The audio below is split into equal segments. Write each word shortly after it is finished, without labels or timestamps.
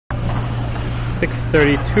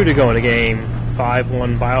6:32 to go in the game.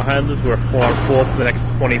 5-1 Biohazards. We're 4-4 for the next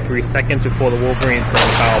 23 seconds before the Wolverines go on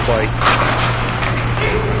power play.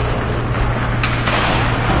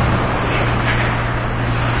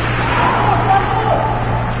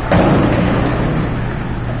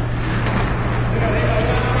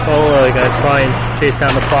 Oh, they're gonna try and chase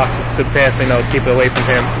down the clock. Good passing though, keep it away from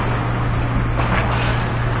him.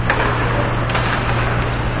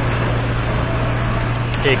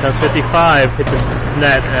 Here comes 55, hit the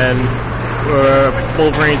net, and we're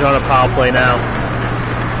Wolverines on a power play now.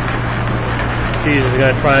 Jesus is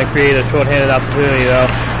going to try and create a short-handed opportunity though.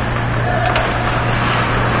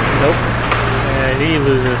 Nope. And he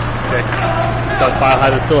loses stick. But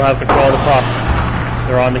Biohazards still have control of the puck.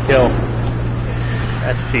 They're on the kill.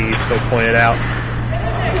 That's cheese, so pointed out.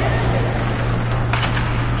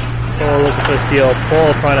 Paul looking for a steal.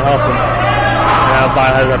 Paul trying to help him. Now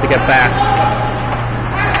Biohazards have to get back.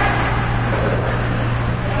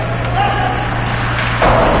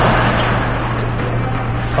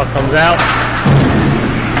 Puck comes out.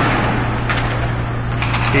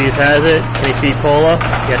 Cheese has it. Can he feed Cola?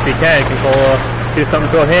 Yes, he can. Can Cola do something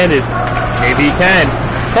short-handed? Maybe he can.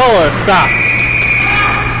 Cola, stop.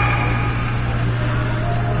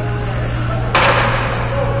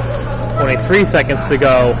 .3 seconds to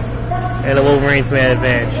go, and the Wolverines man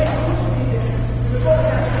advantage.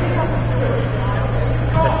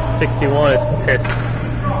 That's 61 is pissed,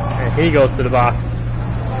 and he goes to the box.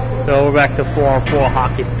 So we're back to 4-on-4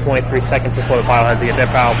 hockey for 23 seconds before the Biohazards to get their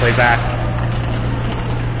power play back.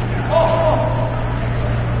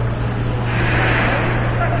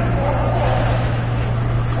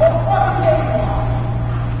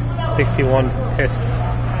 .61's pissed.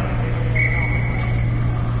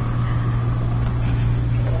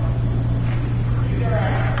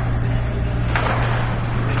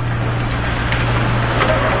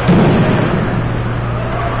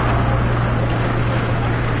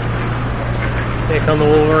 Here come the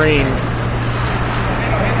Wolverines.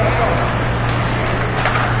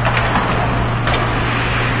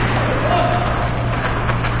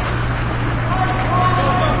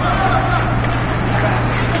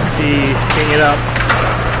 Jeez, king it up.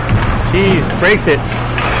 Jeez, breaks it.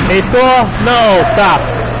 Hey, score? No, stop.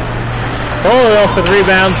 Hold it off for the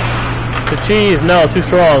rebound. The cheese, no, too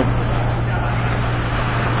strong.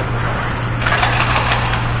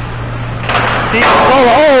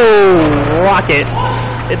 Oh, rocket.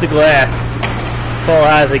 Hit the glass. Paul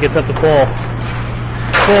has it, gets up to Paul.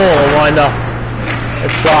 Paul will wind up.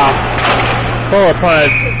 It's blocked. Paul trying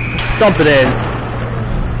to dump it in.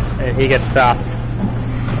 And he gets stopped.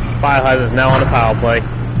 Biohazards is now on the power play.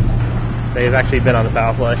 They've actually been on the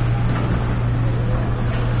power play.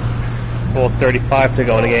 4:35 to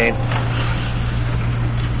go in the game.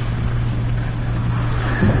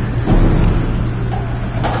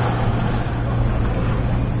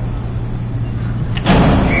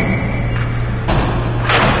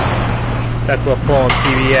 That's what Paul and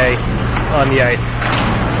PBA on the ice.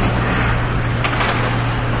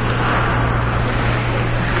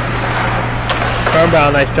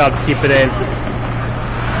 Birmbaum, nice job to keep it in.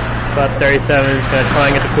 About 37 is going to try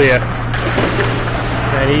and get the clear.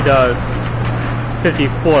 And he does.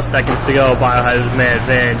 54 seconds to go. Biohazards man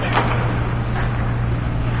advantage.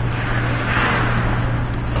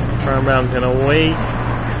 Birmbaum's going to wait.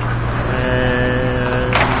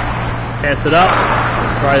 And pass it up.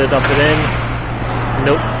 Try to dump it in.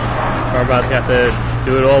 Nope. Birmbaum's got to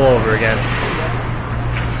do it all over again.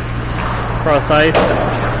 Cross ice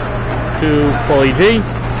to Paulie G.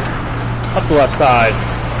 Up the left side.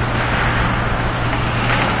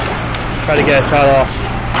 Try to get a shot off.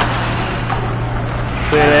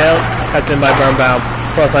 Clear it out. Kept in by Birmbaum.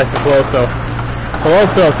 Cross ice to Colosso.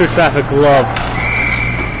 Colosso through traffic glove.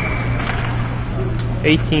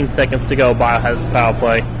 18 seconds to go. Biohazards power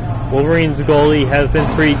play. Wolverines goalie has been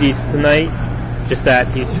pretty decent tonight, just that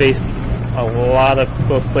he's faced a lot of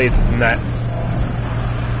close plays from that.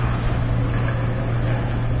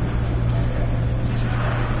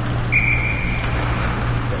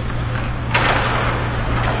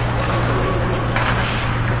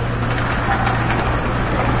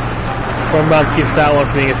 Birmbaum keeps that one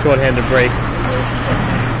from being a short-handed break.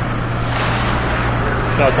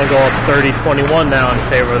 Shot's going to go up 30-21 now in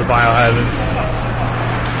favor of the Biohazards.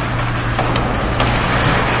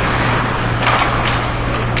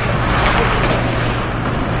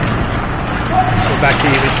 Back to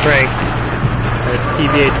even strength as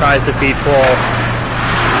PBA tries to beat Paul.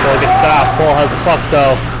 Paul gets stopped. Paul has the puck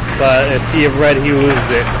though, but in a sea of red he loses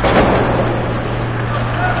it.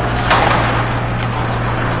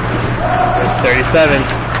 There's 37.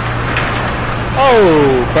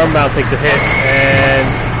 Oh, Birmbaum takes a hit, and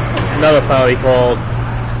another penalty called.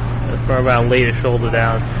 Birmbaum laid his shoulder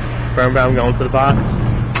down. Birmbaum going to the box.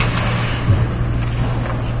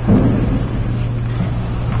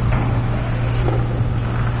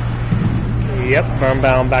 Yep,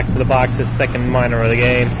 Birmbaum back to the box, his second minor of the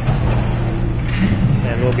game.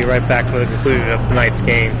 And we'll be right back for the conclusion of tonight's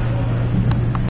game.